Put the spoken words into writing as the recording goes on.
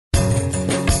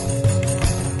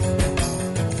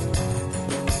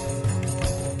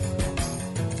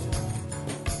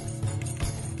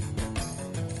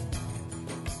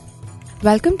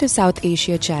Welcome to South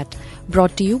Asia Chat,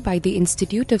 brought to you by the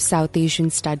Institute of South Asian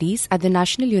Studies at the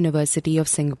National University of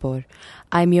Singapore.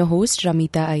 I'm your host,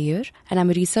 Ramita Iyer, and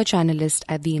I'm a research analyst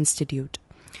at the Institute.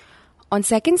 On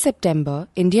 2nd September,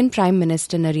 Indian Prime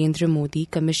Minister Narendra Modi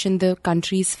commissioned the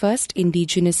country's first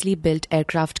indigenously built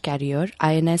aircraft carrier,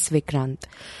 INS Vikrant.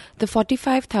 The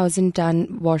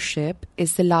 45,000-ton warship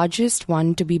is the largest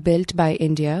one to be built by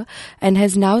India and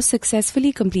has now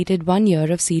successfully completed 1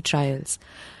 year of sea trials.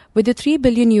 With the $3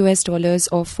 billion or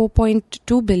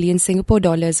 4.2 billion Singapore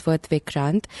dollars worth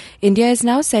Vikrant, India is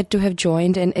now said to have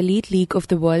joined an elite league of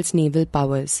the world's naval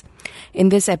powers. In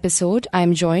this episode, I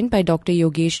am joined by Dr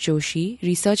Yogesh Joshi,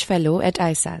 Research Fellow at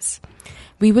ISAS.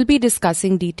 We will be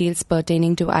discussing details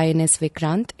pertaining to INS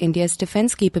Vikrant, India's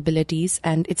defence capabilities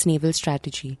and its naval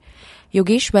strategy.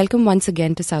 Yogesh, welcome once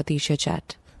again to South Asia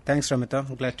Chat. Thanks, Ramita.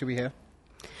 I'm glad to be here.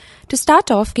 To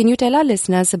start off, can you tell our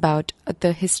listeners about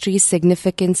the history,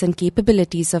 significance and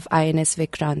capabilities of INS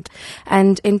Vikrant?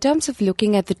 And in terms of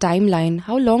looking at the timeline,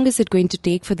 how long is it going to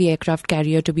take for the aircraft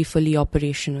carrier to be fully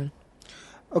operational?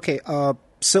 Okay,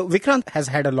 so Vikrant has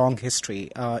had a long history,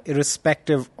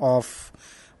 irrespective of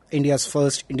India's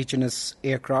first indigenous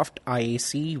aircraft,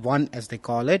 IAC-1 as they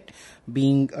call it,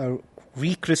 being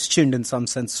re-christianed in some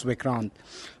sense, Vikrant.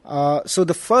 So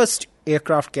the first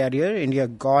aircraft carrier India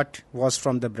got was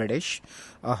from the British,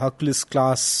 a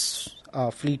Hercules-class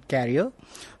fleet carrier,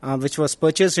 which was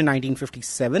purchased in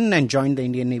 1957 and joined the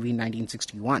Indian Navy in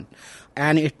 1961.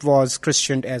 And it was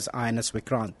christened as INS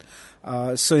Vikrant.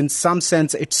 So in some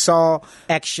sense, it saw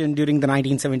action during the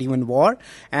 1971 war,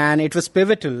 and it was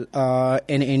pivotal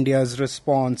in India's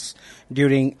response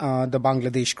during the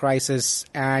Bangladesh crisis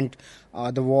and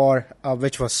the war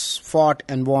which was fought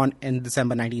and won in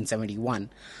December 1971.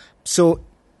 So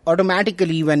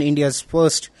automatically, when India's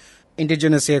first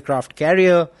indigenous aircraft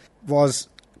carrier was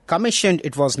commissioned,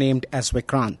 it was named as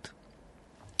Vikrant.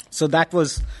 So that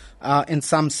was, in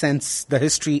some sense, the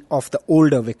history of the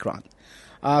older Vikrant.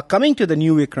 Coming to the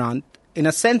new Vikrant, in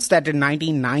a sense that in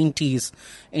 1990s,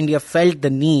 India felt the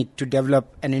need to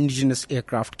develop an indigenous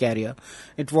aircraft carrier.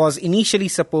 It was initially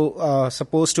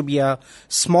supposed to be a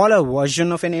smaller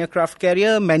version of an aircraft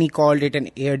carrier. Many called it an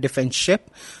air defense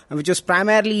ship, which was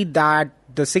primarily that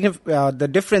the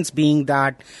difference being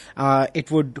that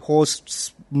it would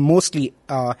host mostly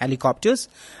helicopters,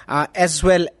 as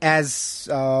well as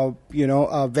a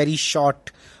very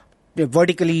short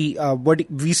vertically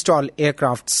VSTOL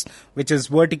aircrafts, which is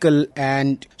vertical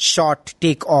and short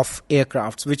takeoff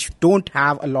aircrafts, which don't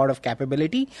have a lot of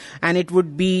capability, and it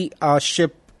would be a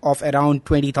ship of around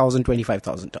 20,000,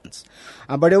 25,000 tons.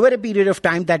 But over a period of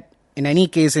time, that in any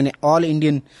case, in all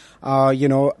Indian,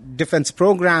 defense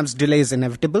programs, delay is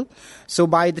inevitable. So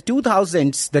by the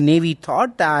 2000s, the Navy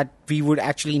thought that we would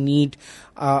actually need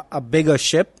a bigger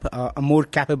ship, a more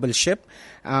capable ship,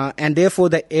 and therefore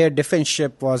the air defense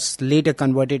ship was later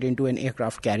converted into an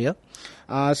aircraft carrier.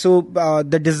 So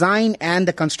the design and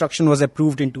the construction was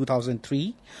approved in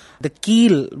 2003. The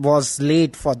keel was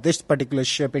laid for this particular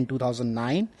ship in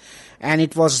 2009, and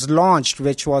it was launched,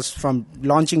 which was from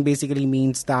launching basically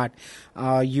means that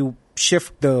you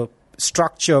shift the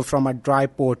structure from a dry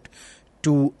port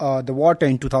to the water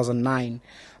in 2009.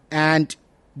 And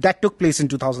that took place in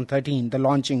 2013, the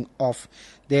launching of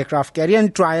the aircraft carrier,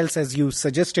 and trials, as you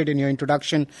suggested in your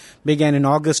introduction, began in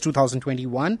August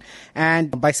 2021.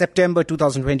 And by September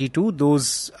 2022,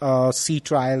 those sea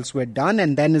trials were done,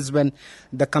 and then is when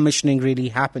the commissioning really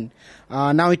happened.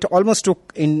 Now, it almost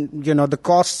took the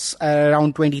costs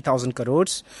around 20,000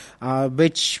 crores,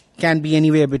 which can be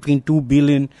anywhere between 2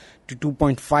 billion to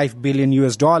 2.5 billion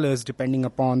US dollars, depending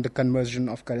upon the conversion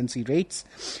of currency rates.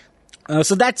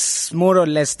 So that's more or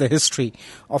less the history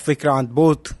of Vikrant,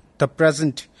 both the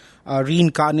present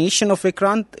reincarnation of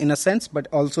Vikrant in a sense, but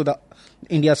also the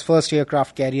India's first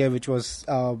aircraft carrier, which was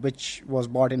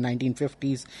bought in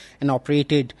 1950s and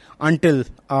operated until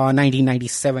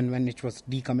 1997 when it was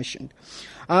decommissioned.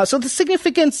 So the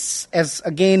significance, as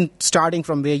again starting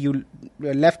from where you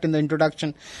left in the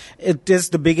introduction, it is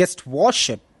the biggest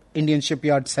warship Indian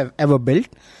shipyards have ever built.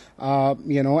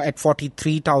 At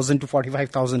 43,000 to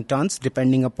 45,000 tons,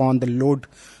 depending upon the load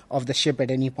of the ship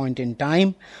at any point in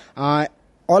time.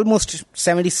 Almost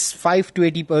 75 to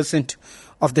 80%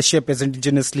 of the ship is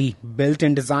indigenously built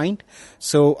and designed.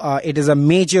 So it is a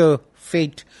major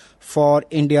feat for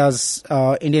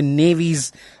Indian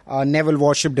Navy's Naval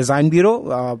Warship Design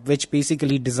Bureau, which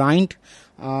basically designed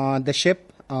the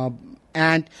ship.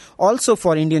 And also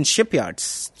for Indian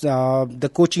shipyards,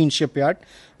 the Cochin shipyard,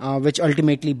 which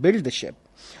ultimately built the ship.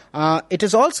 It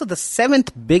is also the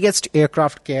 7th biggest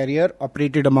aircraft carrier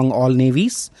operated among all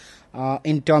navies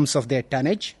in terms of their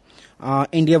tonnage.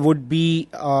 India would be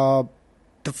the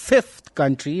fifth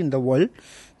country in the world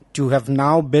to have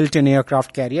now built an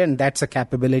aircraft carrier, and that's a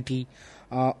capability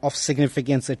of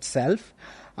significance itself.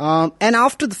 And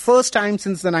after the first time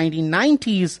since the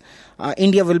 1990s,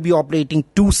 India will be operating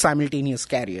two simultaneous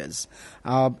carriers.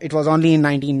 It was only in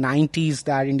 1990s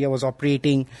that India was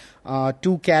operating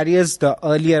two carriers, the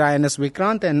earlier INS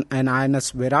Vikrant and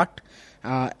INS Virat,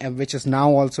 which is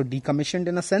now also decommissioned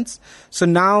in a sense. So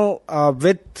now,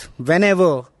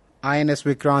 whenever INS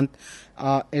Vikrant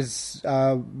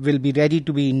will be ready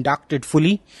to be inducted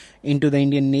fully into the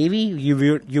Indian Navy,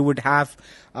 you would have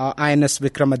INS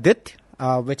Vikramaditya,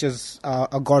 which is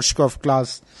a Gorshkov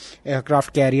class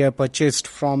aircraft carrier purchased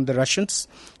from the Russians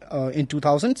in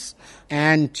 2000s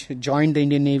and joined the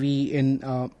Indian Navy in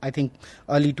I think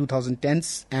early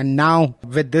 2010s. And now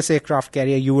with this aircraft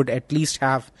carrier, you would at least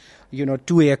have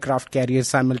two aircraft carriers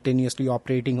simultaneously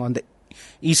operating on the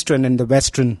eastern and the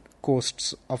western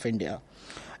coasts of India.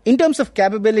 In terms of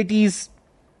capabilities,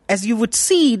 as you would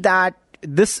see, that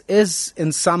this is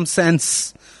in some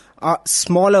sense a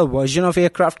smaller version of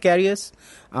aircraft carriers.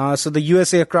 So the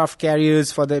US aircraft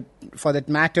carriers, for that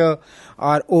matter,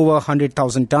 are over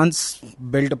 100,000 tons,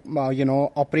 built,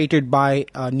 operated by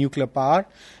nuclear power,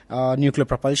 nuclear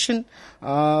propulsion.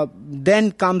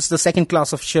 Then comes the second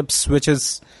class of ships, which are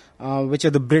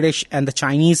the British and the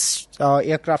Chinese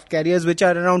aircraft carriers, which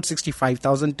are around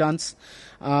 65,000 tons.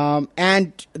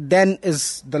 And then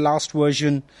is the last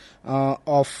version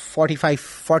of 40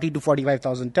 to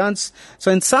 45,000 tons.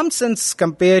 So in some sense,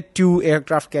 compared to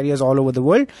aircraft carriers all over the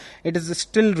world, it is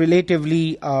still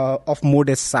relatively of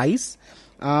modest size.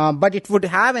 But it would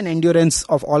have an endurance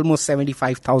of almost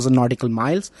 75,000 nautical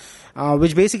miles,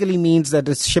 which basically means that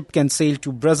the ship can sail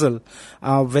to Brazil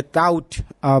without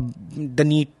the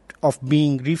need of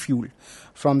being refueled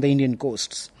from the Indian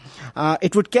coasts.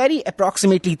 It would carry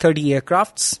approximately 30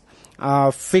 aircrafts,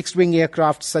 fixed-wing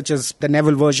aircraft such as the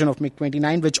naval version of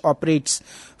MiG-29, which operates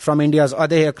from India's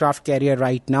other aircraft carrier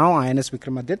right now, INS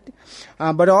Vikramaditya.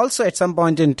 But also at some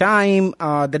point in time,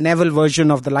 the naval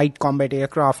version of the light combat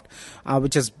aircraft,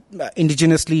 which is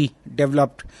indigenously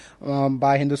developed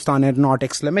by Hindustan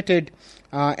Aeronautics Limited,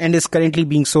 and is currently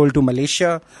being sold to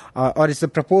Malaysia, or is the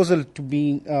proposal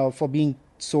to for being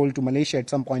sold to Malaysia at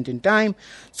some point in time.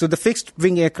 So the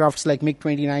fixed-wing aircrafts like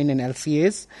MiG-29 and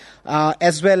LCAs,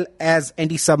 as well as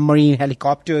anti-submarine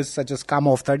helicopters such as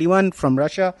Kamov-31 from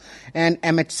Russia and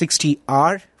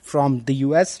MH-60R from the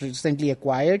US, recently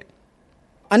acquired.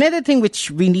 Another thing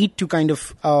which we need to kind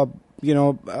of,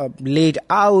 laid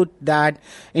out, that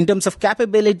in terms of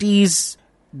capabilities,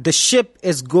 the ship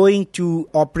is going to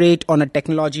operate on a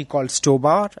technology called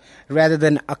stowbar rather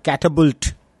than a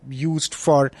catapult used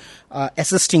for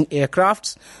assisting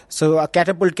aircrafts. So a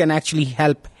catapult can actually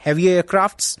help heavier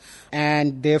aircrafts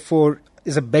and therefore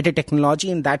is a better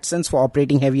technology in that sense for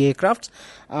operating heavy aircrafts.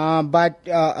 But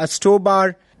a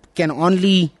stowbar can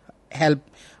only help,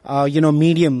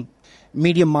 medium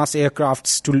mass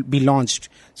aircrafts to be launched.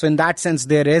 So in that sense,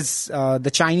 there is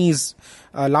the Chinese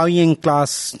Liaoying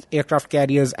class aircraft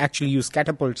carriers actually use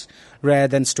catapults rather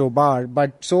than stowbar.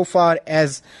 But so far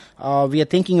as we are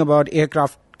thinking about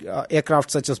aircraft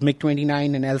such as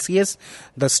MiG-29 and LCS,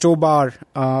 the stowbar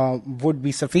would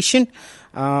be sufficient.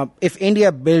 If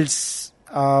India builds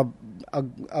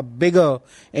a bigger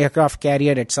aircraft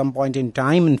carrier at some point in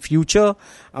time in future,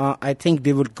 I think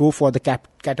they would go for the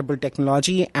catapult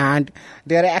technology, and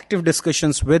there are active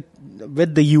discussions with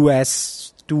the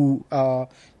US to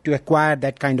acquire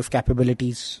that kind of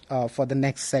capabilities for the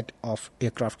next set of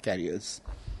aircraft carriers.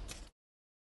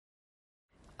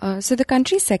 So the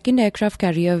country's second aircraft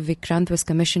carrier, Vikrant, was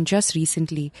commissioned just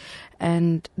recently,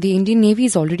 and the Indian Navy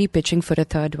is already pitching for a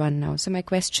third one now. So my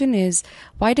question is,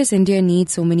 why does India need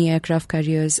so many aircraft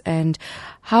carriers, and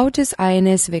how does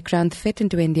INS Vikrant fit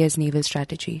into India's naval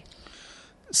strategy?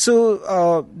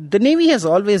 So the Navy has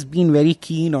always been very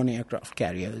keen on aircraft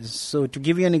carriers. So to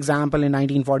give you an example, in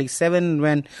 1947,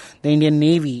 when the Indian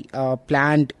Navy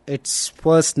planned its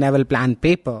first naval plan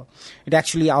paper, it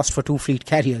actually asked for two fleet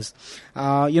carriers.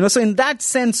 So in that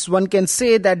sense, one can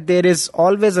say that there is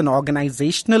always an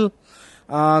organizational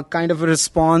kind of a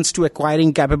response to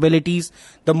acquiring capabilities.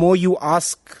 The more you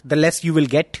ask, the less you will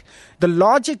get. The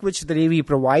logic which the Navy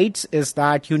provides is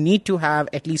that you need to have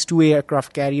at least two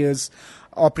aircraft carriers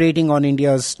operating on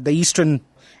the eastern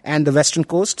and the western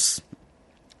coasts.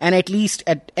 And at least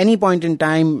at any point in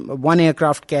time, one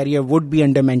aircraft carrier would be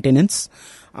under maintenance.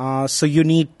 So you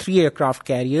need three aircraft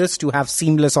carriers to have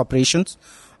seamless operations,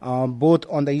 both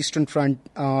on the eastern front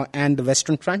and the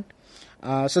western front.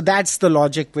 So that's the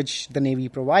logic which the Navy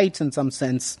provides in some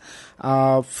sense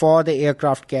for the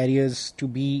aircraft carriers to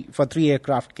be for 3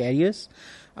 aircraft carriers.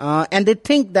 And they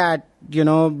think that,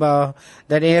 that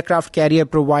aircraft carrier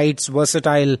provides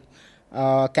versatile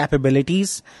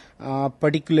capabilities,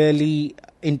 particularly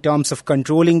in terms of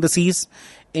controlling the seas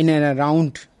in and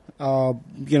around,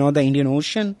 the Indian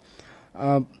Ocean.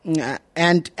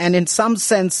 And in some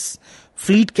sense,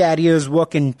 fleet carriers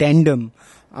work in tandem,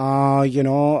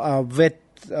 with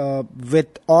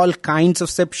all kinds of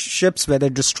ships, whether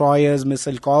destroyers,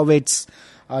 missile corvettes,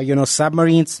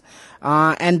 submarines,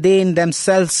 and they in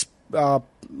themselves, load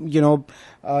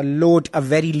a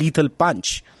very lethal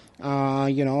punch,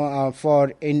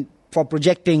 for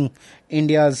projecting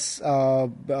India's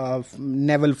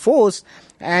naval force,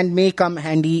 and may come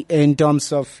handy in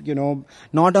terms of,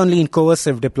 not only in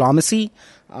coercive diplomacy,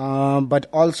 but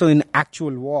also in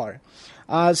actual war.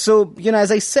 So,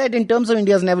 as I said, in terms of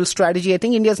India's naval strategy, I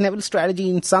think India's naval strategy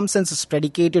in some sense is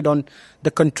predicated on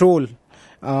the control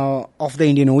of the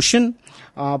Indian Ocean,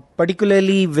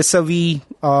 particularly vis-a-vis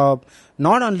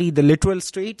not only the littoral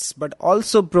straits, but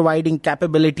also providing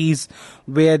capabilities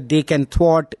where they can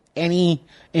thwart any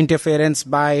interference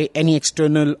by any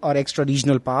external or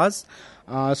extra-regional powers.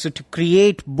 So to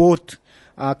create both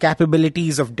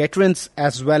capabilities of deterrence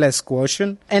as well as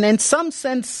coercion. And in some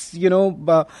sense,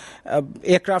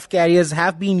 aircraft carriers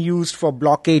have been used for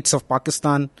blockades of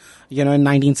Pakistan, in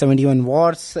 1971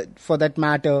 wars, for that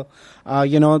matter.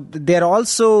 They're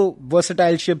also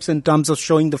versatile ships in terms of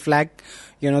showing the flag,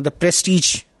 the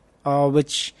prestige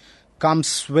which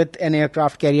comes with an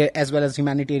aircraft carrier, as well as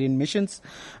humanitarian missions.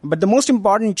 But the most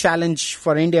important challenge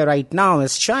for India right now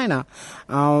is China,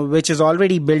 which is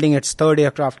already building its 3rd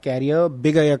aircraft carrier,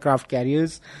 bigger aircraft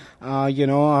carriers,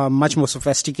 much more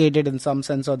sophisticated in some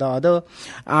sense or the other.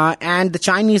 And the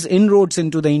Chinese inroads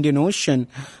into the Indian Ocean,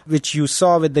 which you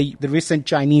saw with the recent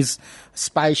Chinese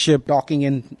spy ship docking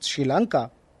in Sri Lanka.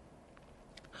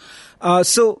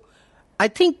 So I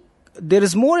think there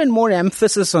is more and more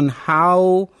emphasis on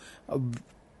how,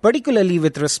 particularly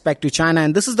with respect to China,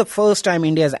 and this is the first time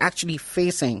India is actually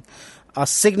facing a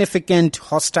significant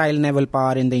hostile naval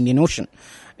power in the Indian Ocean.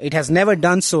 It has never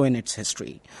done so in its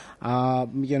history.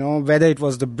 Whether it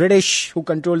was the British who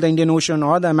controlled the Indian Ocean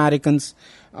or the Americans,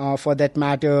 for that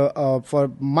matter, for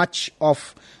much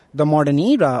of the modern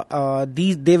era,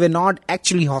 they were not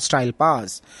actually hostile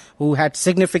powers who had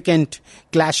significant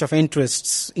clash of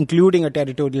interests, including a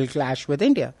territorial clash with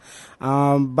India.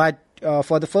 But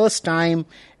for the first time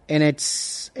in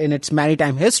its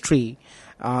maritime history,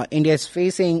 India is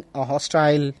facing a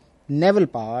hostile naval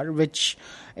power, which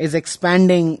is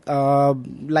expanding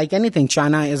like anything.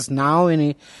 China is now,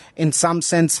 in some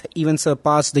sense, even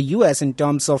surpassed the US in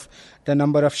terms of the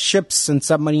number of ships and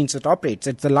submarines it operates.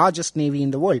 It's the largest navy in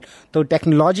the world. Though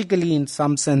technologically, in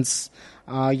some sense,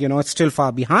 it's still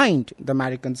far behind the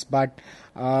Americans. But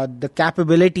the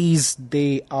capabilities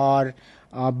they are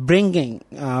bringing,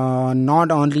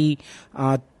 not only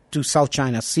to South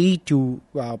China Sea, to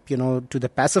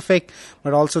the Pacific,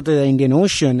 but also to the Indian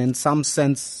Ocean. In some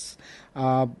sense,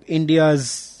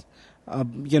 India's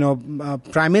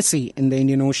primacy in the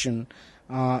Indian Ocean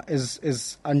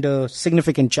is under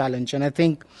significant challenge. And I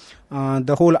think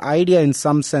the whole idea, in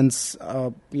some sense,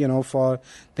 for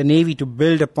the Navy to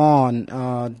build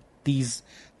upon these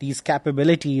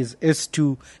capabilities is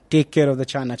to take care of the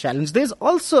China challenge. There's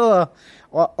also a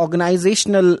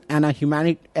organizational and a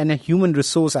human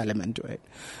resource element to it.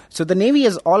 So the Navy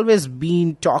has always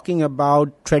been talking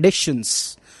about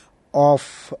traditions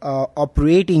of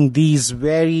operating these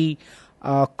very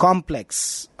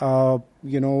complex,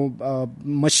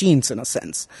 machines in a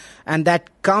sense, and that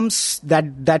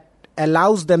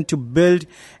allows them to build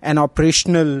an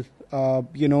operational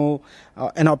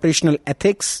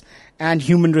ethics and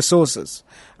human resources.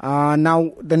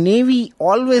 Now, the Navy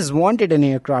always wanted an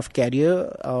aircraft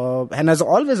carrier and has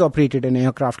always operated an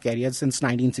aircraft carrier since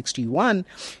 1961,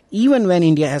 even when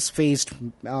India has faced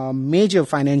major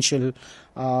financial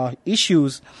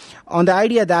issues, on the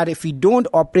idea that if we don't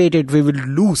operate it, we will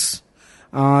lose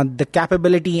the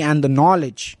capability and the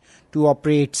knowledge to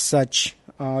operate such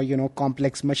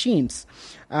complex machines.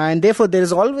 And therefore, there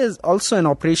is always also an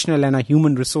operational and a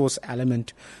human resource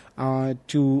element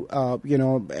to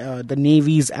the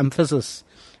Navy's emphasis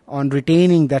on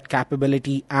retaining that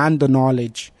capability and the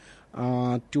knowledge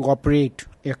to operate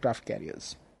aircraft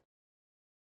carriers.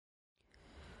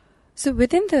 So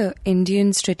within the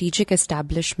Indian strategic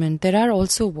establishment, there are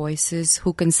also voices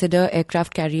who consider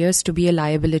aircraft carriers to be a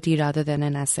liability rather than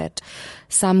an asset.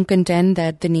 Some contend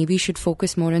that the Navy should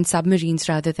focus more on submarines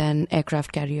rather than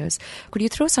aircraft carriers. Could you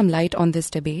throw some light on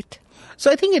this debate? So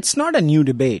I think it's not a new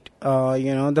debate.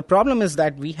 The problem is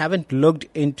that we haven't looked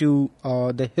into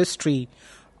the history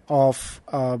of,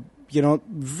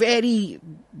 very,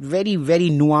 very, very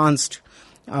nuanced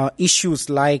issues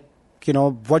like,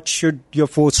 what should your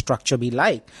force structure be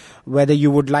like? Whether you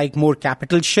would like more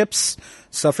capital ships,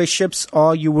 surface ships,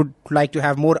 or you would like to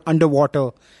have more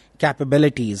underwater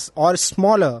capabilities, or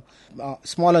smaller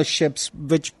ships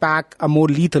which pack a more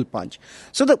lethal punch.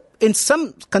 So in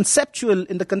the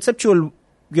conceptual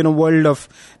world of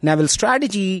naval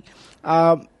strategy,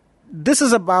 this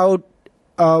is about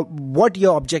what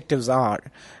your objectives are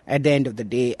at the end of the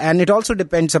day, and it also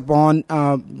depends upon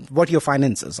what your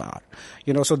finances are.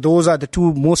 So those are the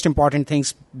two most important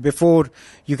things before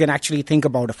you can actually think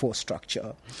about a force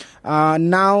structure.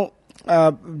 Now,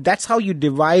 that's how you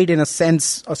divide, in a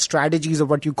sense, strategies of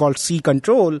what you call sea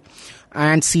control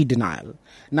and sea denial.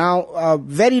 Now,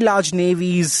 very large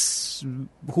navies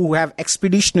who have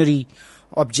expeditionary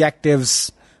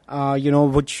objectives,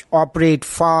 which operate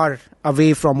far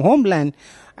away from homeland,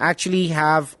 actually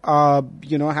have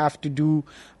to do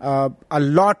a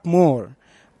lot more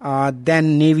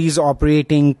than navies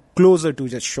operating closer to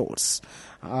the shores.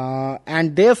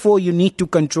 And therefore, you need to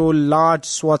control large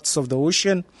swaths of the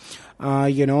ocean,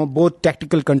 both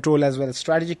tactical control as well as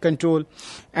strategic control.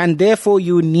 And therefore,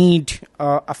 you need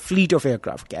a fleet of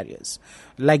aircraft carriers,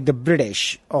 like the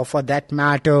British, or for that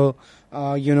matter,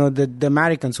 the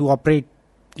Americans, who operate,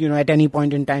 at any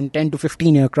point in time, 10 to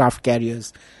 15 aircraft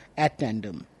carriers at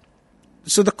tandem.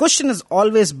 So the question has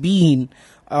always been,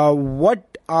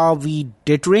 what are we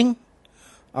deterring?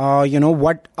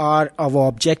 What are our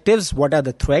objectives? What are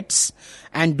the threats?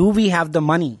 And do we have the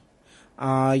money,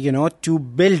 to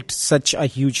build such a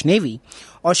huge navy?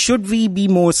 Or should we be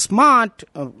more smart,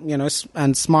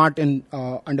 and smart in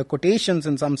under quotations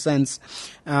in some sense,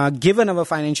 given our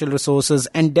financial resources,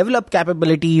 and develop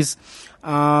capabilities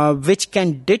which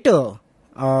can deter,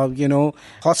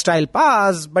 hostile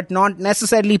powers, but not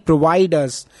necessarily provide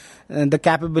us the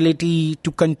capability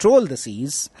to control the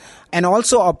seas and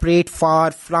also operate far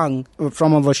flung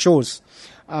from our shores.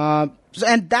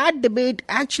 And that debate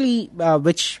actually,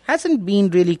 which hasn't been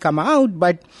really come out,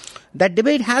 but that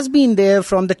debate has been there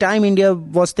from the time India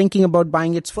was thinking about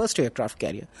buying its first aircraft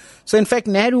carrier. So in fact,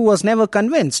 Nehru was never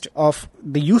convinced of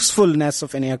the usefulness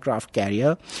of an aircraft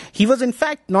carrier. He was in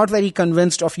fact not very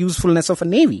convinced of usefulness of a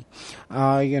navy,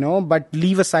 but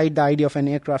leave aside the idea of an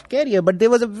aircraft carrier. But there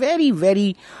was a very,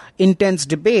 very intense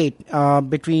debate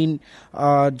between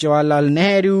Jawaharlal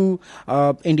Nehru,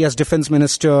 India's Defence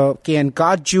Minister K.N.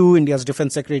 Kajju, India's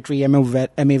Defence Secretary M.A.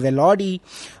 Velodi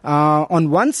on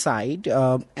one side,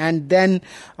 and then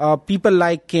people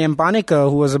like K.M. Panikkar,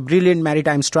 who was a brilliant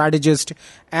maritime strategist,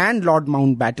 and Lord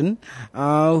Mountbatten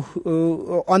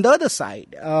on the other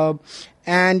side.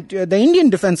 And the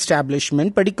Indian defence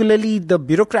establishment, particularly the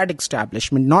bureaucratic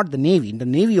establishment, not the Navy. The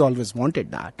Navy always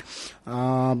wanted that.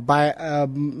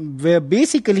 We're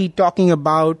basically talking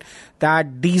about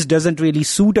that these doesn't really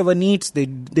suit our needs. They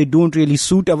don't really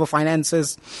suit our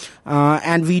finances.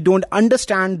 And we don't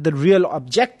understand the real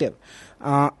objective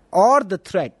or the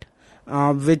threat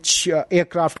which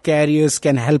aircraft carriers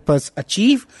can help us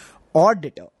achieve or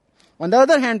deter. On the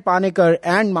other hand, Panikkar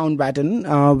and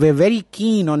Mountbatten were very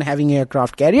keen on having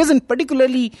aircraft carriers, and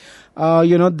particularly,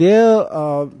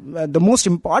 the most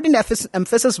important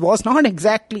emphasis was not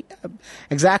exactly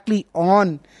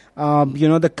on,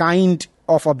 the kind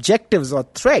of objectives or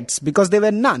threats, because there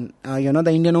were none.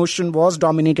 The Indian Ocean was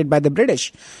dominated by the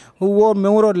British, who were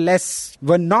more or less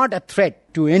were not a threat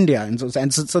to India, and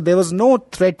so there was no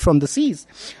threat from the seas.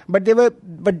 But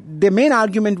their main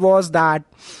argument was that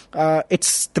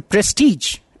it's the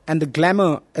prestige and the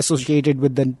glamour associated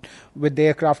with the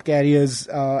aircraft carriers,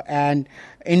 and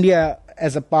India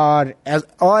as a power,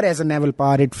 as a naval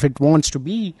power, if it wants to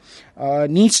be,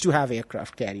 needs to have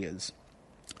aircraft carriers.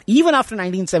 Even after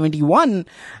 1971,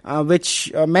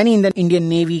 which many in the Indian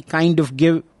Navy kind of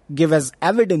give as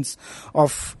evidence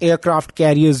of aircraft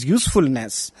carriers'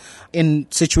 usefulness in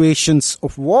situations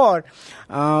of war,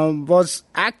 was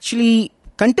actually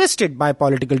contested by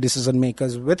political decision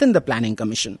makers within the Planning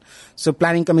Commission. So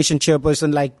Planning Commission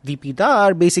chairperson like V.P.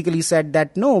 Dar basically said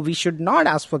that no, we should not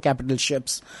ask for capital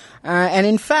ships. And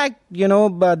in fact,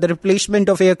 the replacement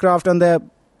of aircraft on the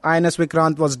INS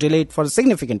Vikrant was delayed for a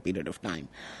significant period of time.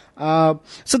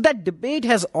 So that debate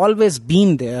has always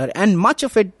been there, and much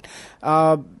of it,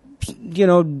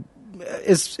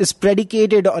 is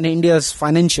predicated on India's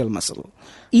financial muscle.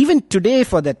 Even today,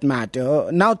 for that matter,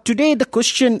 now today the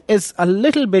question is a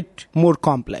little bit more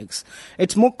complex.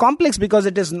 It's more complex because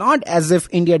it is not as if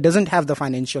India doesn't have the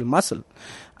financial muscle,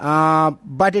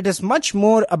 but it is much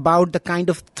more about the kind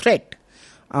of threat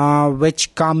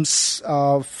which comes,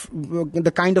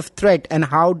 the kind of threat, and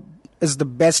how is the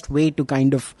best way to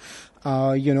kind of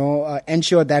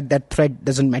ensure that that threat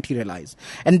doesn't materialize.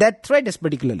 And that threat is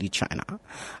particularly China.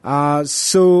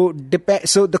 So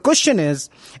the question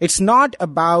is, it's not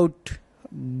about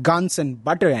guns and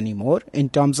butter anymore in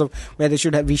terms of whether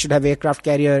we should have aircraft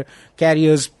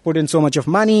carriers put in so much of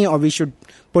money, or we should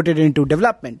put it into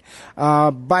development.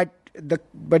 But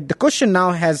the question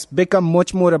now has become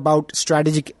much more about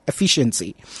strategic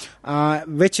efficiency,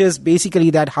 which is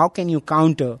basically that how can you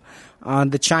counter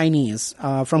the Chinese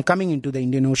from coming into the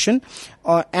Indian Ocean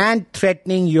and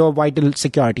threatening your vital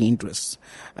security interests.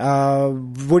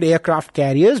 Would aircraft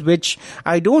carriers, which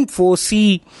I don't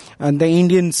foresee the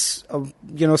Indians,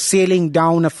 sailing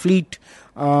down a fleet,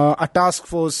 a task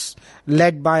force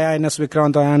led by INS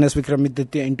Vikrant or INS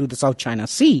Vikrant into the South China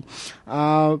Sea.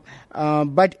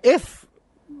 But if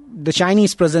the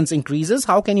Chinese presence increases,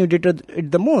 how can you deter it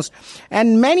the most?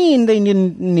 And many in the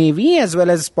Indian Navy, as well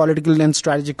as political and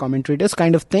strategic commentators,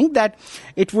 kind of think that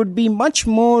it would be much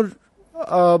more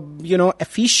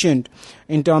efficient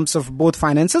in terms of both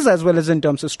finances as well as in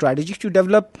terms of strategy to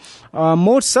develop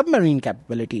more submarine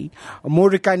capability, more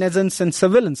reconnaissance and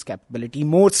surveillance capability,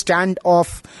 more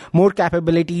standoff, more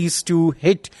capabilities to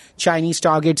hit Chinese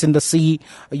targets in the sea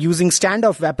using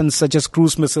standoff weapons such as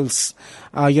cruise missiles,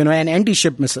 and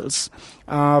anti-ship missiles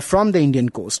from the Indian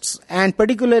coasts. And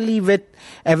particularly with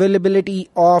availability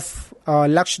of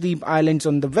Lakshadweep Islands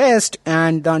on the west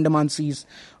and the Andaman Seas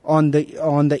on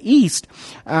the east,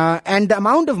 and the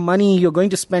amount of money you're going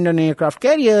to spend on an aircraft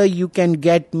carrier, you can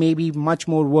get maybe much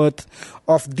more worth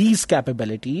of these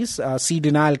capabilities, sea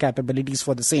denial capabilities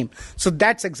for the same. So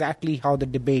that's exactly how the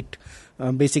debate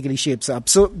basically shapes up.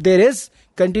 So there is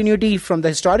continuity from the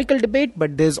historical debate,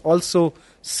 but there's also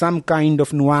some kind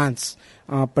of nuance,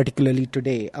 particularly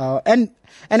today. And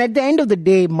at the end of the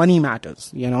day, money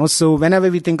matters, So whenever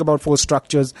we think about force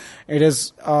structures, it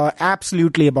is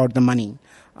absolutely about the money.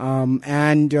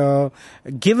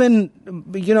 Given,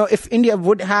 if India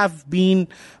would have been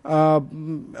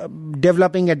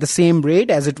developing at the same rate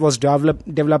as it was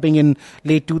developing in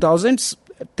late 2000s,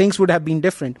 things would have been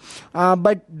different.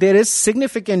 But there is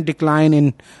significant decline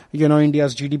in,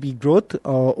 India's GDP growth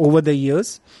over the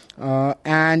years,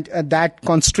 and that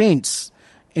constrains,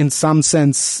 in some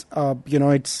sense,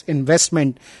 its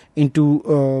investment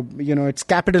into, its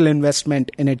capital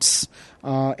investment in its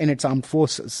armed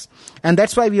forces. And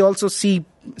that's why we also see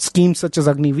schemes such as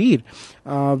Agniveer,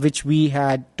 which we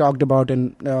had talked about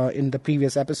in the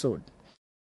previous episode.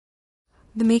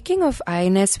 The making of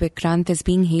INS Vikrant is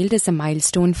being hailed as a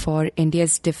milestone for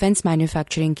India's defence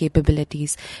manufacturing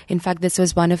capabilities. In fact, this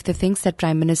was one of the things that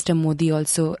Prime Minister Modi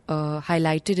also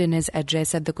highlighted in his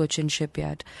address at the Cochin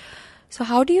shipyard. So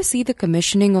how do you see the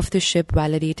commissioning of the ship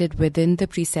validated within the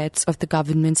precepts of the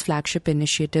government's flagship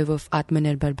initiative of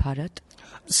Atmanirbhar Bharat?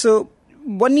 So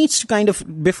one needs to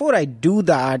before I do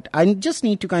that, I just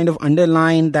need to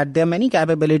underline that there are many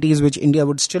capabilities which India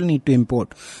would still need to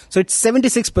import. So it's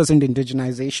 76%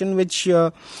 indigenization, which,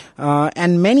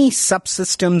 and many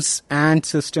subsystems and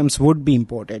systems would be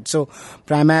imported. So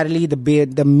primarily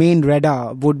the main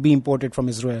radar would be imported from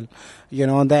Israel.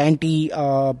 The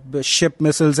anti-ship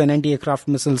missiles and anti-aircraft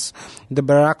missiles, the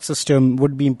Barak system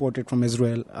would be imported from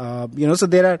Israel. So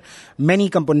there are many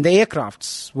components. The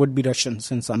aircrafts would be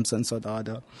Russians in some sense or the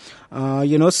other.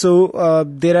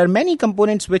 There are many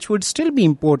components which would still be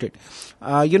imported.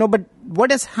 But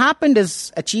what has happened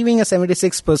is achieving a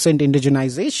 76%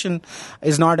 indigenization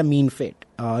is not a mean feat.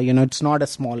 It's not a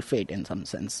small feat in some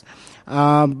sense.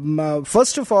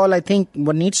 First of all, I think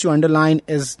what needs to underline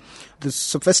is the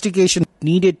sophistication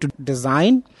needed to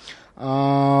design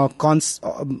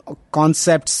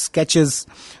concepts, sketches,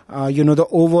 the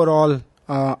overall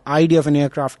idea of an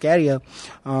aircraft carrier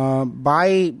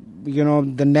by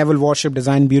the Naval Warship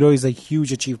Design Bureau is a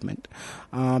huge achievement,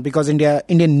 because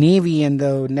Indian Navy and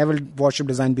the Naval Warship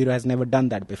Design Bureau has never done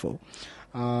that before.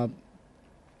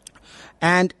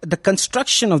 And the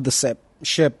construction of the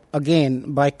ship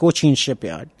again by Cochin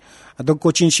shipyard. The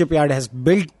Cochin shipyard has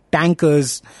built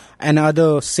tankers and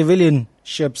other civilian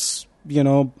ships,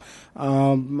 over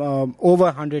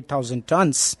 100,000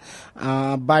 tons.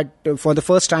 But for the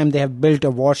first time, they have built a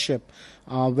warship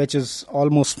which is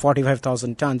almost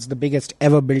 45,000 tons, the biggest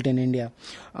ever built in India.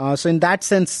 So in that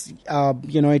sense,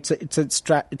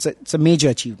 it's a major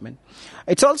achievement.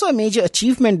 It's also a major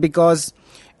achievement because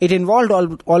it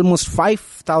involved almost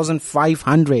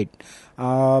 5,500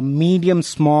 medium,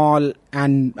 small,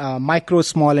 and micro,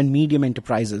 small, and medium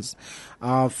enterprises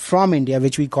from India,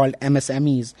 which we called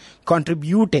MSMEs,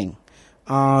 contributing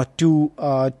to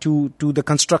the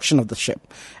construction of the ship,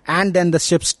 and then the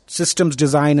ship's systems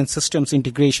design and systems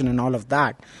integration and all of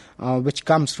that, which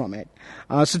comes from it.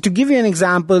 So to give you an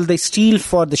example, the steel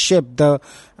for the ship, the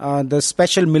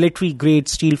special military grade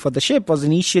steel for the ship was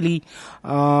initially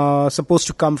supposed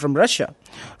to come from Russia,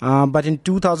 but in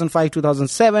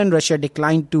 2005-2007, Russia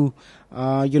declined to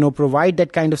provide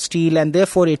that kind of steel, and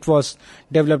therefore it was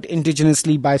developed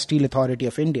indigenously by Steel Authority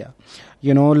of India.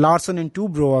 Larsen and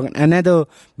Toubro, another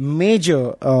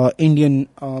major Indian,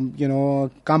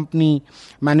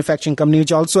 manufacturing company,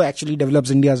 which also actually develops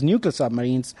India's nuclear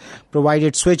submarines,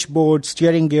 provided switchboards,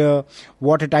 steering gear,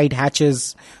 watertight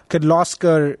hatches.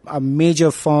 Kirloskar, a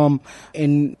major firm,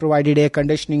 provided air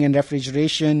conditioning and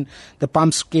refrigeration. The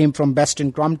pumps came from Best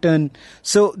and Crompton.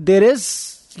 So there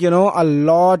is, a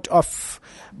lot of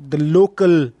the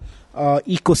local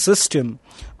ecosystem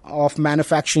of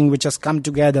manufacturing which has come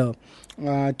together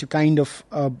to kind of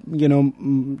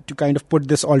put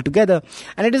this all together.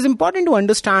 And it is important to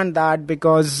understand that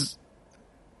because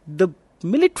the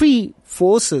military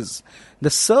forces, the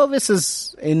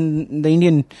services in the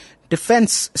Indian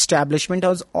defense establishment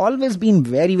has always been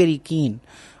very, very keen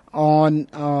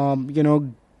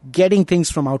on, getting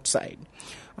things from outside.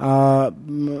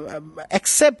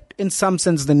 Except in some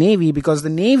sense the Navy, because the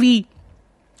Navy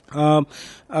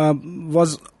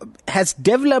has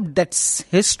developed that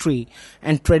history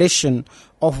and tradition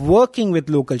of working with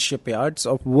local shipyards,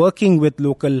 of working with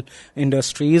local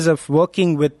industries, of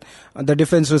working with the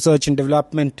defense research and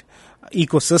development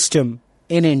ecosystem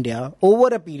in India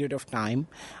over a period of time,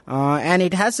 and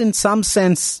it has in some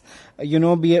sense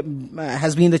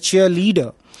has been the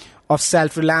cheerleader of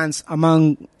self-reliance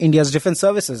among India's defense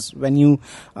services when you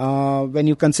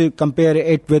compare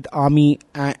it with Army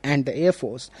and the Air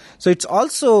Force. So it's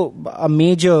also a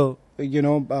major,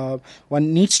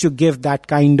 one needs to give that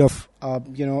kind of,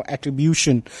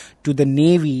 attribution to the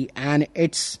Navy and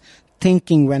its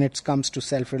thinking when it comes to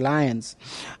self-reliance.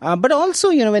 But also,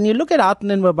 when you look at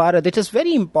Atmanirbhar Bharat, it is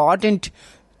very important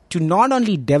to not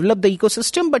only develop the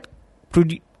ecosystem, but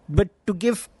to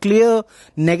give clear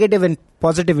negative and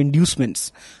positive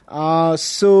inducements.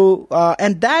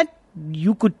 And that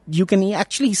you can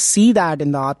actually see that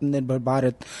in the Atmanirbhar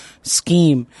Bharat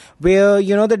scheme, where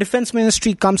the Defense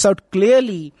Ministry comes out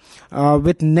clearly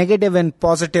with negative and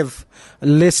positive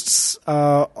lists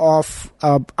of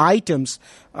items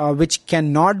which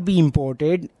cannot be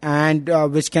imported and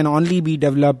which can only be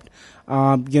developed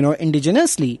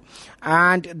indigenously,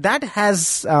 and that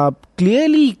has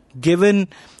clearly given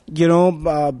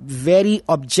very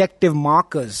objective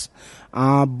markers,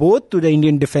 both to the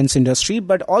Indian defense industry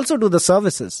but also to the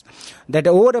services, that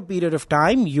over a period of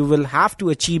time you will have to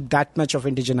achieve that much of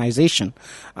indigenization.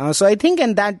 So I think,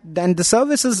 and the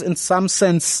services in some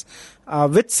sense,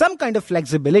 with some kind of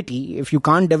flexibility, if you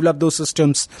can't develop those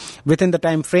systems within the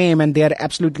time frame and they are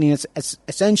absolutely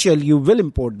essential, you will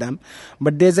import them.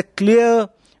 But there's a clear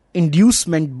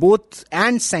inducement both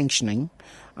and sanctioning,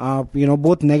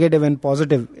 both negative and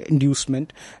positive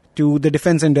inducement to the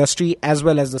defense industry as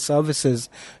well as the services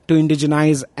to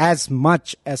indigenize as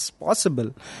much as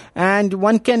possible. And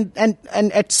one can, and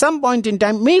at some point in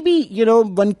time, maybe,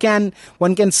 one can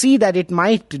see that it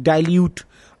might dilute,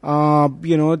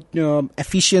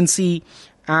 efficiency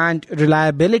and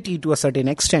reliability to a certain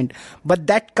extent. But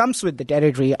that comes with the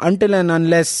territory. Until and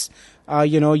unless,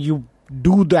 you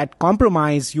do that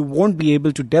compromise, you won't be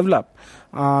able to develop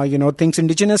things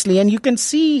indigenously. And you can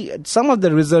see some of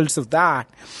the results of that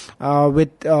with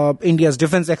India's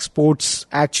defense exports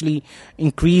actually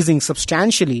increasing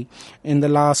substantially in the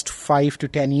last 5 to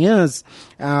 10 years.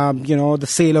 The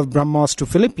sale of BrahMos to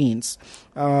Philippines,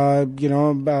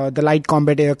 the light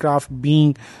combat aircraft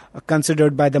being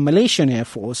considered by the Malaysian Air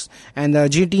Force and the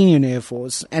Argentinian Air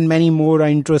Force, and many more are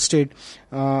interested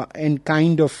in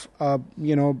kind of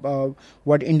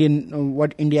what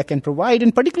India can provide,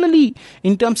 and particularly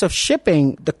in terms of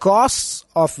shipping, the costs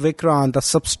of Vikrant are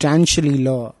substantially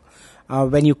lower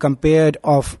when you compare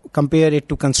it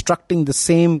to constructing the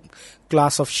same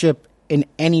class of ship in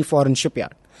any foreign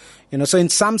shipyard. So in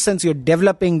some sense, you're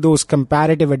developing those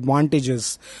comparative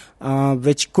advantages,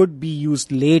 which could be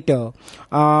used later,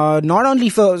 not only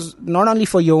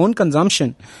for your own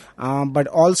consumption, but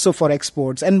also for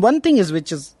exports. And one thing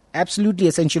which is absolutely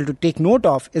essential to take note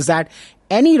of is that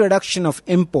any reduction of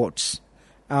imports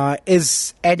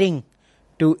is adding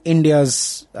to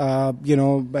India's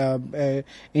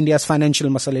financial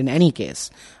muscle in any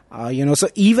case. So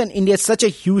even India is such a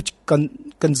huge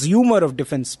consumer of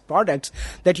defense products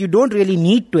that you don't really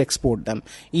need to export them.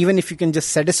 Even if you can just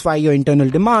satisfy your internal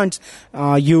demands,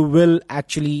 you will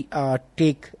actually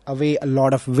take away a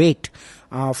lot of weight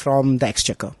from the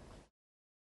exchequer.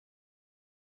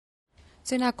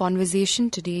 So in our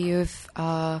conversation today, you've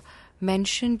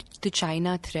mentioned the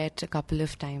China threat a couple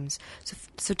of times.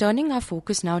 So turning our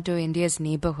focus now to India's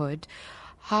neighborhood,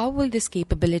 how will this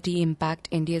capability impact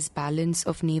India's balance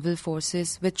of naval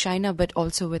forces with China but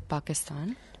also with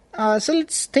Pakistan? So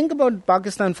let's think about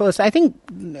Pakistan first. I think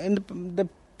in the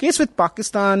case with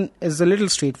Pakistan is a little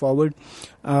straightforward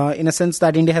in a sense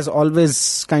that India has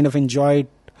always kind of enjoyed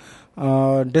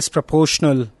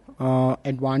disproportional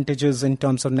advantages in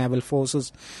terms of naval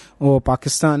forces over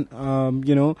Pakistan,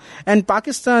 and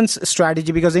Pakistan's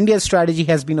strategy, because India's strategy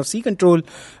has been of sea control,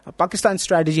 Pakistan's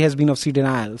strategy has been of sea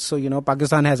denial. So,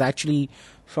 Pakistan has actually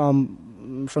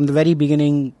from the very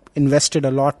beginning invested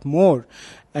a lot more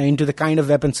into the kind of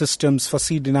weapon systems for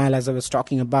sea denial, as I was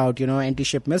talking about,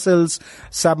 anti-ship missiles,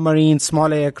 submarines,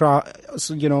 small aircraft,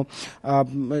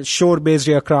 shore-based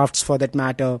aircrafts for that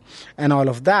matter, and all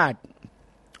of that.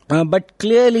 But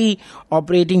clearly,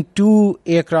 operating 2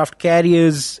 aircraft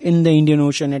carriers in the Indian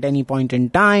Ocean at any point in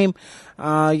time,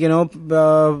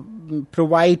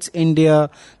 provides India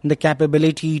the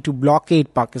capability to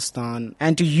blockade Pakistan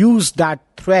and to use that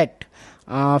threat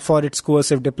for its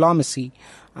coercive diplomacy.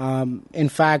 In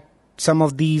fact, some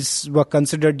of these were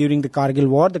considered during the Kargil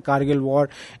War. The Kargil War,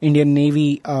 Indian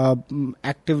Navy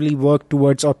actively worked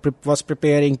towards or was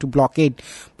preparing to blockade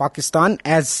Pakistan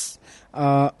as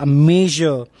a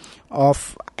measure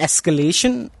of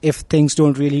escalation if things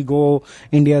don't really go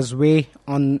India's way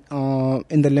in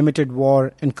the limited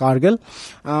war in Kargil.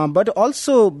 But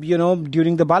also,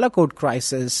 during the Balakot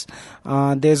crisis,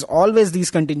 there's always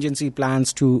these contingency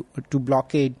plans to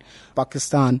blockade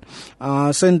Pakistan.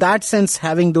 So in that sense,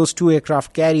 having those 2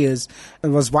 aircraft carriers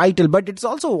was vital. But it's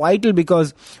also vital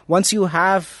because once you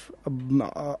have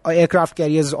aircraft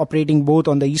carriers operating both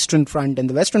on the eastern front and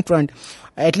the western front,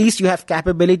 at least you have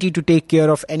capability to take care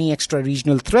of any extra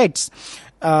regional threats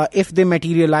if they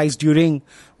materialize during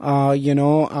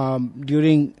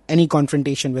any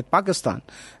confrontation with Pakistan.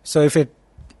 So if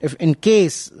in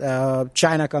case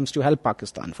China comes to help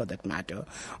Pakistan, for that matter,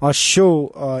 or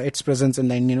show its presence in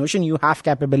the Indian Ocean, you have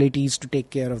capabilities to take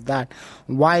care of that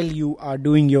while you are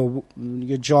doing your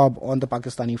job on the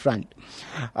Pakistani front.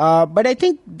 But I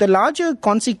think the larger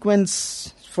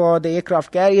consequence for the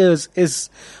aircraft carriers is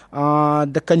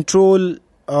the control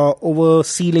over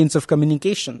sea lanes of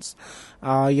communications.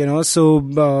 If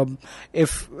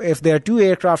there are 2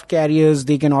 aircraft carriers,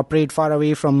 they can operate far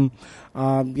away from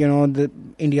the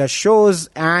India's shores,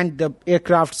 and the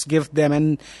aircrafts give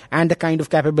them and the kind of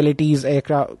capabilities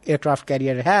aircraft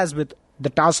carrier has with the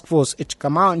task force it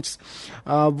commands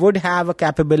would have a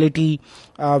capability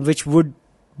which would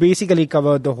basically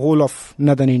cover the whole of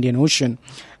northern Indian Ocean,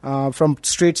 from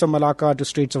Straits of Malacca to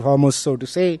Straits of Hormuz, so to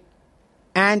say.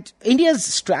 And India's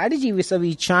strategy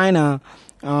vis-a-vis China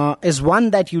is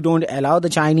one that you don't allow the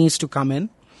Chinese to come in,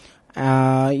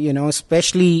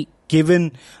 especially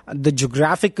given the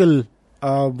geographical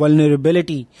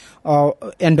vulnerability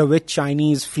under which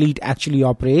Chinese fleet actually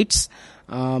operates.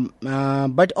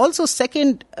 But also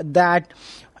second, that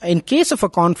in case of a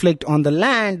conflict on the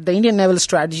land, the Indian naval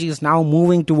strategy is now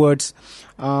moving towards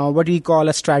what we call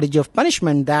a strategy of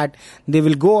punishment, that they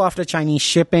will go after Chinese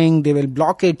shipping, they will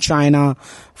blockade China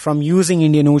from using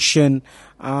Indian Ocean,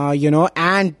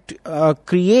 and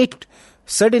create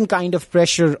certain kind of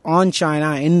pressure on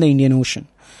China in the Indian Ocean.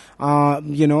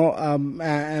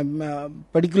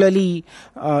 Particularly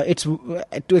it's to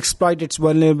exploit its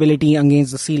vulnerability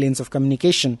against the sea lanes of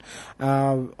communication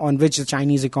on which the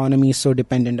Chinese economy is so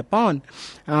dependent upon.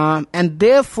 And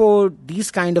therefore,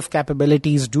 these kind of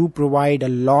capabilities do provide a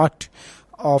lot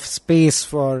of space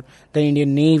for the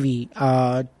Indian Navy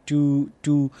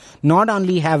to not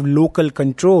only have local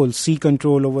control, sea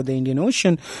control over the Indian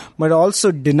Ocean, but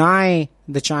also deny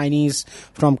the Chinese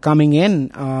from coming in,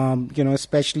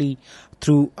 especially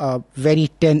through very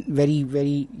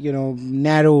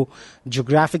narrow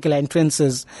geographical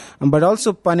entrances, but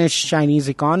also punish Chinese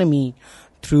economy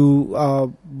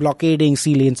through blockading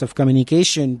sea lanes of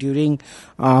communication during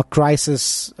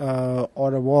crisis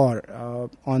or a war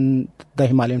on the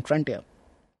Himalayan frontier.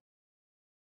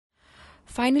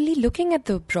 Finally, looking at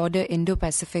the broader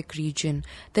Indo-Pacific region,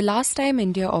 the last time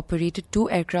India operated 2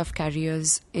 aircraft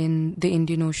carriers in the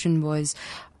Indian Ocean was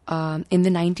in the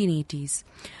 1980s.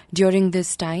 During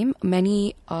this time,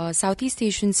 many Southeast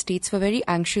Asian states were very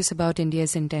anxious about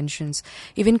India's intentions.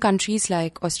 Even countries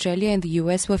like Australia and the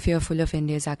US were fearful of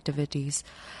India's activities.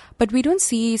 But we don't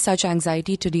see such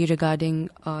anxiety today regarding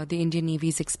the Indian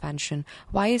Navy's expansion.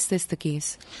 Why is this the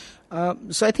case?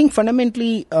 So I think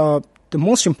fundamentally the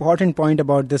most important point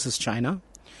about this is China.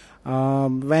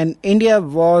 When India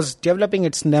was developing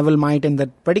its naval might,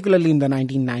 particularly in the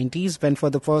 1990s, when for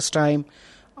the first time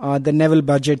the naval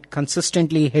budget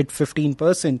consistently hit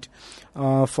 15%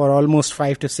 for almost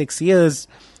 5 to 6 years,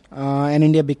 and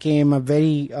India became a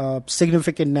very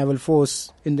significant naval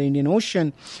force in the Indian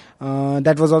Ocean.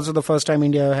 That was also the first time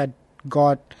India had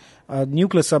got a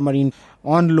nuclear submarine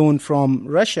on loan from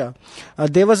Russia.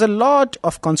 There was a lot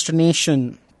of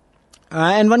consternation.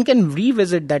 And one can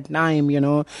revisit that time,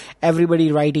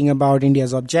 everybody writing about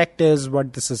India's objectives,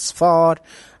 what this is for.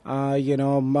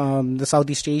 The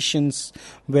Southeast Asians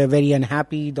were very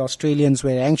unhappy. The Australians were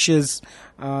anxious.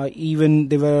 Even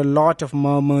there were a lot of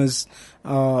murmurs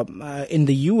in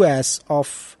the US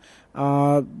of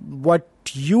what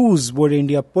use would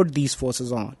India put these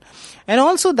forces on. And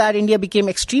also that India became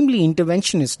extremely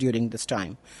interventionist during this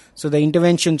time. So the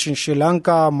interventions in Sri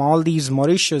Lanka, Maldives,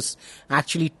 Mauritius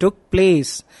actually took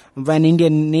place when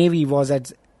Indian Navy was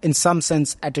in some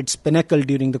sense at its pinnacle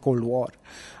during the Cold War.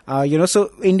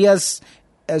 So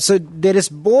there is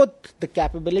both the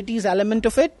capabilities element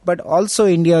of it, but also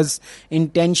India's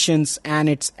intentions and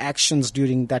its actions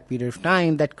during that period of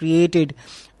time that created,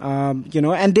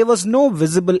 and there was no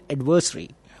visible adversary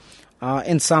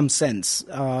in some sense,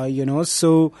 like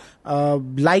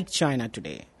China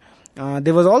today.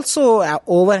 There was also an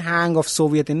overhang of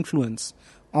Soviet influence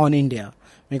on India,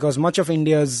 because much of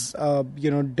India's,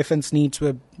 defense needs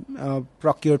were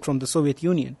procured from the Soviet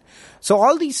Union. So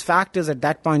all these factors at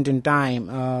that point in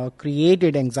time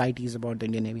created anxieties about the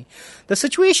Indian Navy. The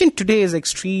situation today is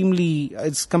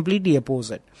it's completely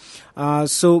opposite.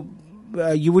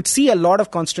 You would see a lot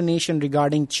of consternation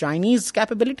regarding Chinese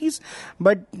capabilities,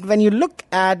 but when you look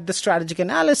at the strategic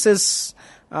analysis,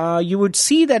 you would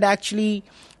see that actually,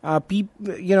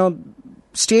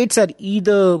 states are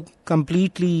either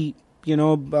completely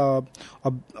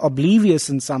oblivious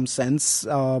in some sense,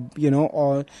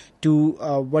 or to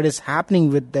what is happening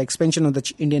with the expansion of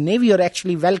the Indian Navy, or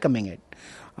actually welcoming it.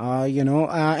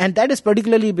 And that is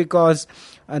particularly because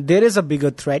there is a bigger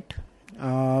threat,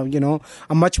 a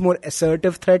much more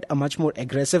assertive threat, a much more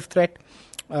aggressive threat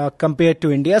compared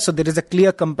to India. So there is a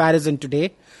clear comparison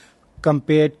today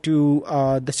compared to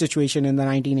the situation in the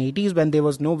 1980s when there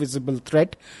was no visible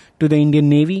threat to the Indian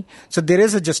Navy. So there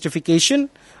is a justification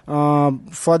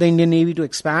for the Indian Navy to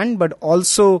expand, but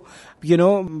also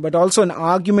an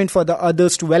argument for the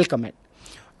others to welcome it.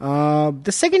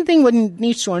 The second thing one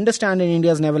needs to understand in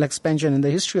India's naval expansion and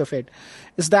the history of it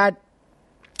is that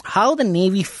how the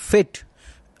Navy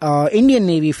Indian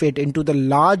Navy fit into the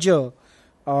larger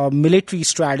military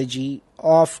strategy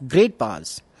of great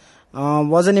powers.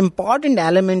 Was an important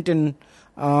element in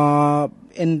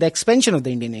the expansion of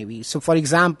the Indian Navy. So, for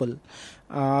example,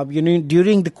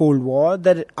 during the Cold War,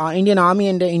 the Indian Army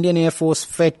and the Indian Air Force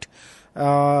fit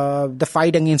the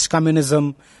fight against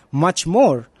communism much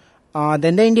more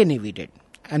than the Indian Navy did.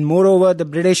 And moreover, the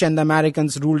British and the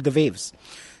Americans ruled the waves.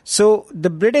 So, the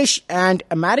British and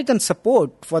American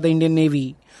support for the Indian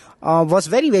Navy was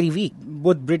very, very weak.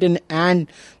 Both Britain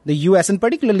and the US, and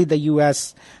particularly the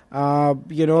US,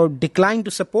 declined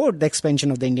to support the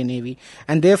expansion of the Indian Navy.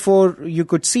 And therefore, you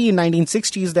could see in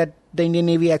 1960s that the Indian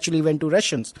Navy actually went to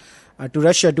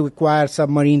Russia to acquire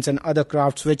submarines and other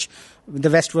crafts which the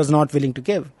West was not willing to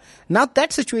give. Now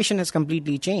that situation has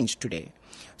completely changed today.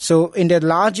 So in the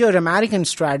larger American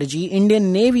strategy,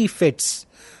 Indian Navy fits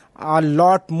a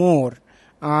lot more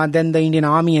than the Indian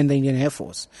Army and the Indian Air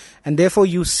Force. And therefore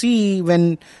you see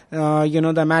when,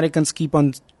 the Americans keep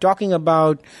on talking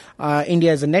about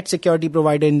India as a net security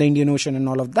provider in the Indian Ocean and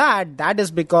all of that, that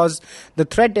is because the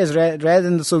threat is, rather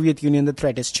than the Soviet Union, the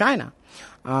threat is China.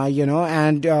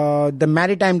 And the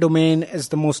maritime domain is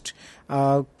the most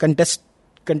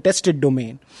contested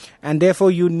domain. And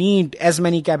therefore you need as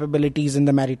many capabilities in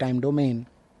the maritime domain.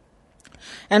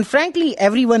 And frankly,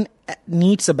 everyone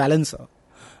needs a balancer.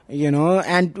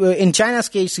 And in China's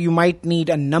case, you might need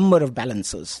a number of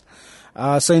balancers.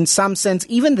 So in some sense,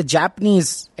 even the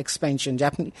Japanese expansion,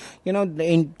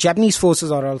 Japanese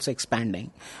forces are also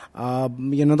expanding.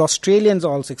 The Australians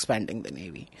are also expanding the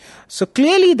Navy. So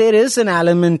clearly there is an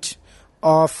element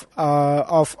of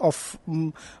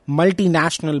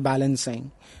multinational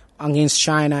balancing against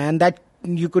China, and that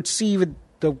you could see with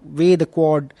the way the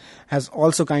Quad has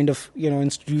also kind of,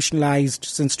 institutionalized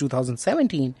since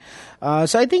 2017.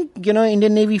 So I think,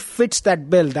 Indian Navy fits that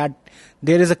bill, that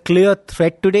there is a clear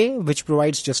threat today which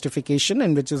provides justification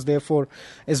and which is therefore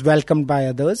is welcomed by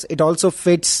others. It also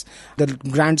fits the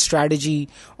grand strategy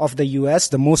of the US,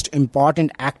 the most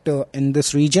important actor in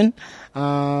this region.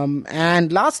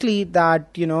 And lastly,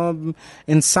 that,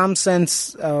 in some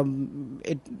sense,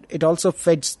 it also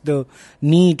fits the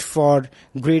need for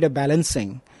greater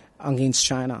balancing against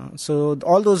China. So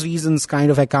all those reasons kind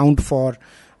of account for,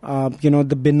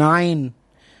 the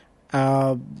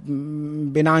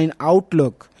benign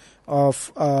outlook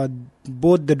of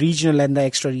both the regional and the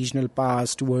extra-regional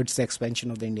powers towards the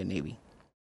expansion of the Indian Navy.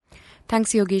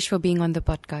 Thanks, Yogesh, for being on the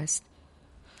podcast.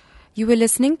 You were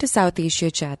listening to South Asia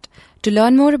Chat. To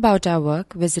learn more about our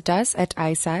work, visit us at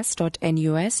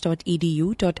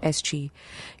isas.nus.edu.sg.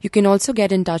 You can also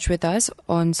get in touch with us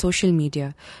on social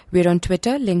media. We're on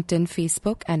Twitter, LinkedIn,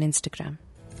 Facebook, and Instagram.